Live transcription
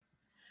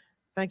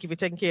Thank you for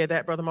taking care of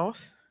that, Brother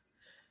Moss.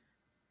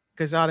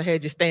 Because y'all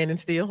had you standing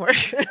still.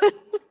 Right?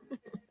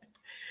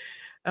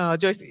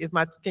 Joyce,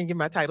 can you give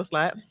my title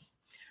slide?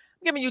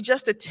 I'm giving you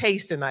just a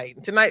taste tonight.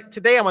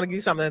 Today, I want to give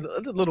you something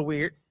a little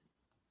weird,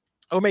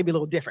 or maybe a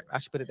little different. I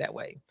should put it that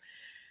way.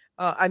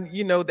 And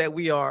you know that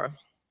we are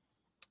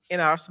in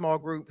our small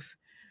groups.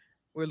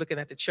 We're looking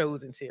at the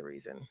Chosen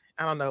series, and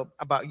I don't know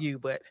about you,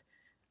 but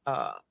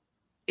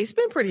it's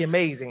been pretty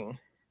amazing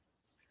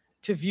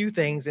to view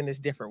things in this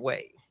different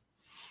way.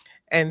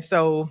 And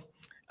so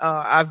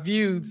I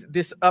viewed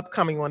this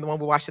upcoming one, the one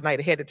we watched tonight,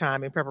 ahead of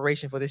time in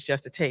preparation for this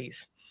Just a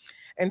Taste.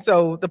 And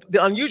so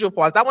the unusual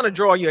part is I want to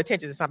draw your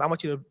attention to something. I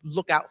want you to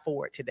look out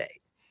for it today.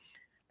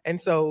 And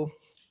so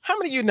how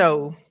many of you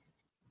know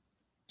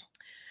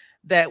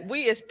that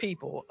we as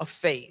people of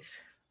faith,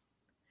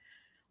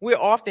 we're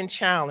often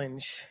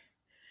challenged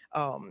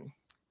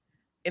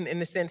in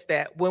the sense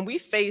that when we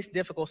face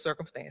difficult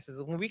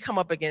circumstances, when we come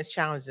up against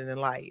challenges in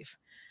life,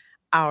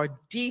 our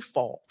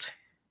default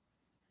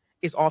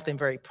is often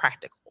very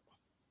practical.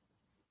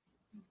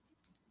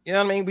 You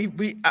know what I mean?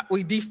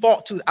 We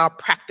default to our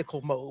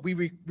practical mode.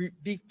 We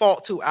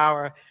default to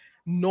our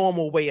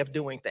normal way of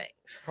doing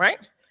things, right?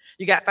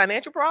 You got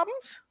financial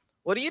problems?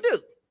 What do?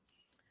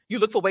 You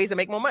look for ways to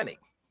make more money,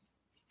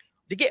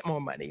 to get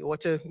more money, or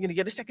to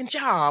get a second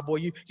job, or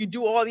you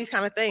do all these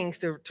kind of things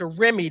to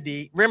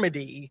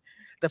remedy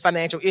the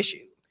financial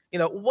issue.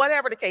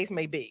 Whatever the case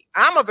may be.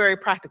 I'm a very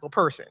practical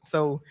person,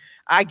 so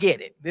I get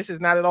it. This is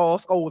not at all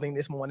scolding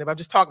this morning. But I'm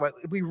just talking about,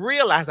 we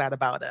realize that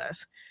about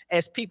us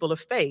as people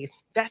of faith.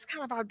 That's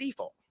kind of our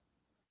default.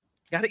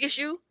 Got an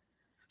issue?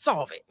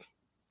 Solve it.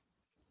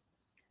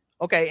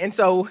 Okay, and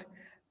so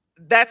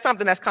that's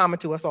something that's common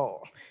to us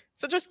all.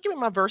 So just give me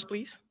my verse,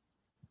 please.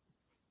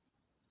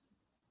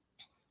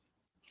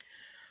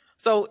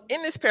 So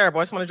in this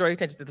parable, I just want to draw your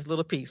attention to this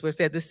little piece where it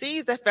said, the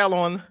seeds that fell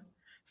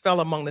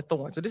among the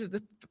thorns. So this is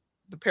the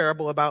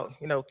parable about,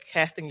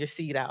 casting your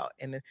seed out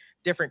and the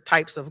different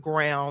types of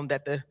ground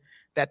that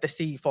the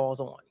seed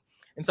falls on.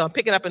 And so I'm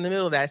picking up in the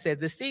middle of that. It says,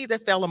 the seed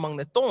that fell among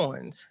the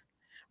thorns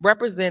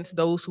represents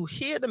those who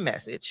hear the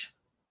message,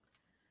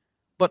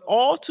 but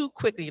all too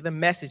quickly the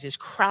message is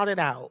crowded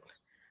out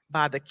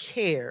by the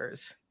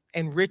cares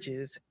and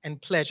riches and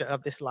pleasure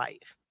of this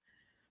life.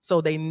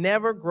 So they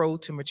never grow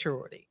to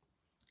maturity.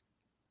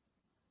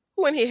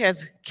 Who in here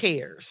has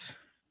cares?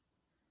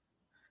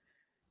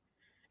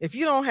 If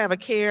you don't have a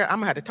care, I'm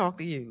gonna have to talk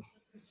to you.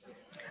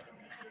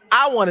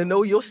 I want to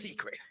know your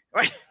secret,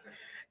 right?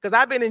 Because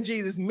I've been in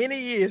Jesus many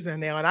years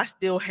now, and I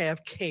still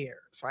have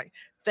cares, right?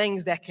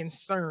 Things that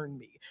concern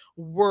me,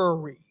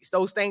 worries,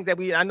 those things that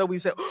I know we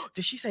say, oh,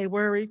 did she say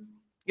worry?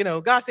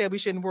 God said we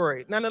shouldn't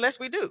worry. Nonetheless,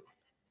 we do,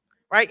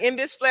 right? In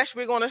this flesh,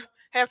 we're going to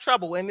have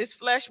trouble. In this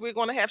flesh, we're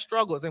going to have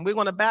struggles, and we're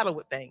going to battle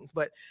with things.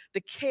 But the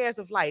cares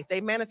of life,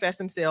 they manifest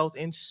themselves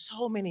in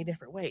so many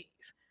different ways.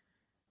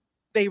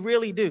 They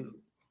really do.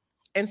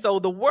 And so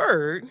the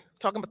word,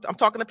 I'm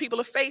talking to people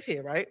of faith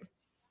here, right?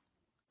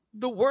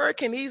 The word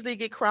can easily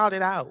get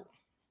crowded out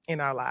in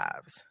our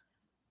lives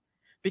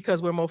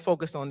because we're more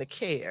focused on the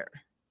care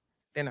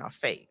than our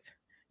faith.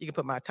 You can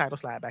put my title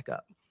slide back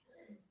up.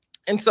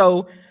 And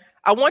so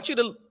I want you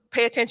to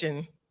pay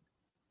attention.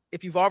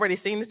 If you've already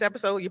seen this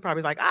episode, you're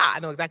probably like, I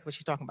know exactly what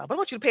she's talking about. But I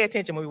want you to pay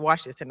attention when we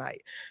watch this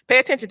tonight. Pay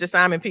attention to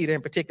Simon Peter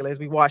in particular as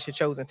we watch The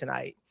Chosen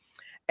tonight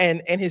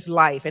and his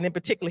life, and in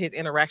particular his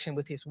interaction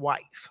with his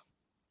wife.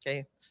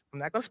 Okay, I'm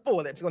not going to spoil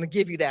it. I'm just going to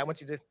give you that. I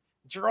want you to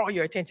draw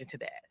your attention to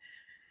that.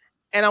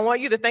 And I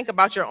want you to think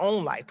about your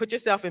own life. Put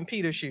yourself in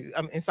Peter's shoes,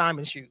 in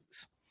Simon's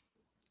shoes.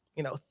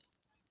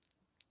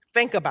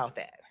 Think about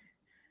that.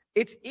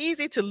 It's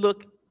easy to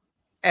look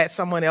at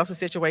someone else's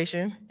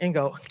situation and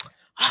go,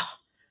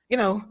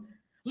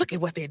 look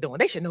at what they're doing.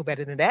 They should know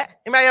better than that.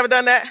 Anybody ever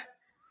done that?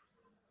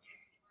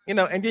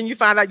 And then you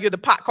find out you're the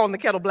pot calling the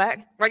kettle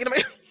black, right?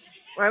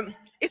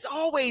 It's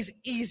always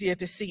easier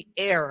to see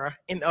error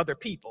in other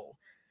people.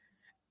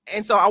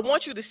 And so I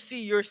want you to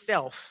see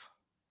yourself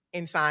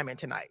in Simon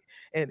tonight.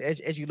 And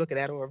as you look at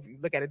that, or if you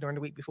look at it during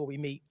the week before we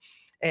meet,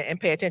 and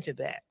pay attention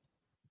to that.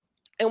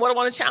 And what I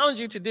want to challenge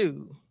you to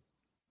do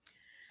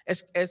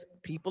as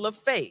people of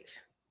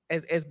faith,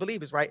 as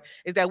believers, right,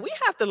 is that we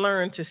have to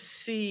learn to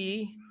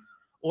see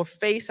or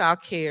face our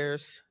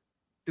cares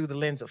through the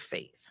lens of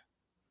faith.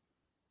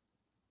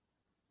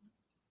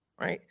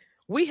 Right?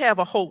 We have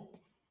a hope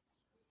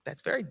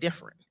that's very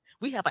different.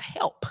 We have a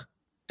help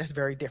that's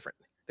very different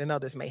than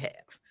others may have.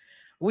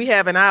 We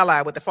have an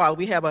ally with the Father.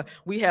 We have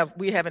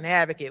an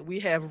advocate. We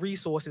have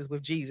resources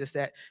with Jesus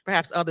that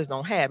perhaps others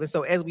don't have. And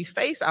so as we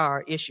face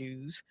our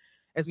issues,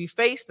 as we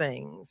face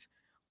things,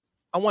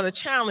 I want to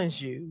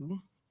challenge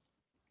you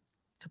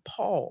to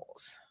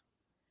pause.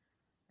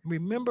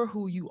 Remember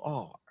who you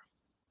are.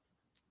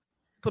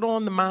 Put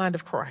on the mind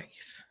of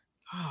Christ.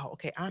 Oh,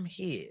 okay, I'm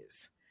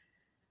his.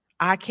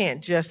 I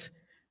can't just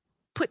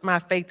put my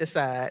faith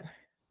aside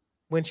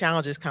when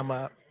challenges come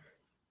up,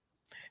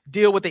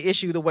 deal with the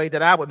issue the way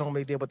that I would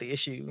normally deal with the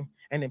issue,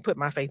 and then put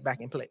my faith back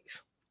in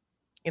place.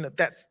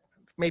 That's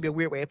maybe a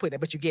weird way of putting it,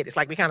 but you get it. It's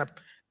like we kind of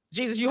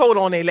Jesus, you hold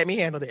on there, let me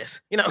handle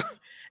this,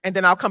 and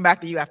then I'll come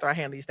back to you after I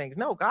handle these things.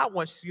 No, God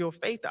wants your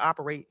faith to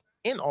operate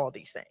in all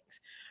these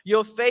things.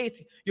 Your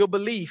faith, your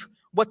belief,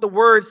 what the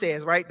word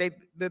says, right?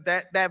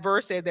 That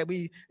verse said that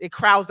it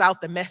crowds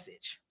out the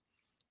message.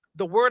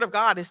 The word of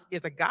God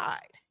is a guide.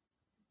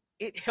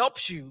 It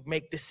helps you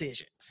make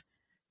decisions.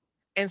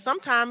 And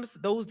sometimes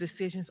those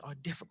decisions are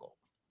difficult.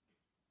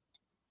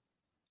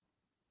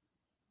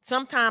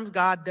 Sometimes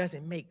God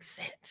doesn't make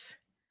sense.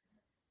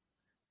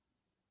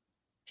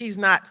 He's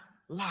not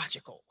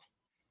logical.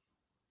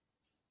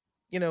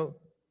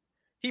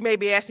 He may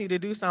be asking you to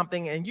do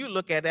something and you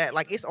look at that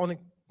like it's only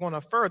going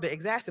to further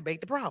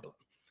exacerbate the problem.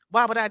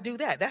 Why would I do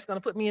that? That's going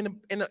to put me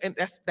in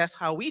that's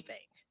how we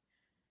think.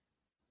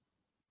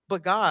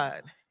 But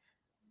God,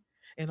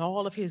 in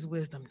all of his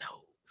wisdom,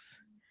 knows.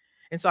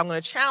 And so I'm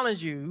going to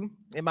challenge you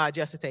in my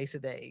Just a Taste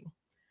today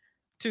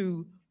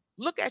to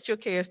look at your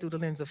cares through the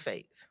lens of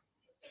faith.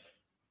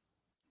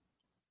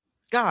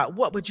 God,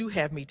 what would you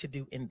have me to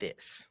do in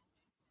this?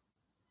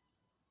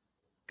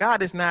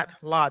 God is not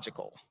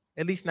logical,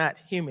 at least not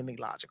humanly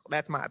logical.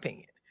 That's my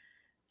opinion.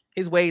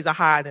 His ways are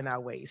higher than our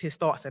ways, his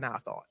thoughts and our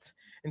thoughts.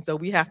 And so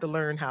we have to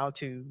learn how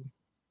to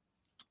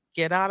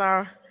get out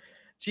our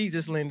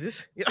Jesus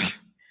lenses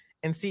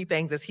and see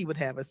things as he would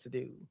have us to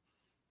do,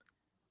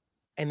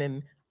 and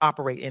then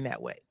operate in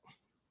that way.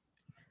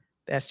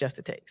 That's Just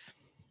a Taste.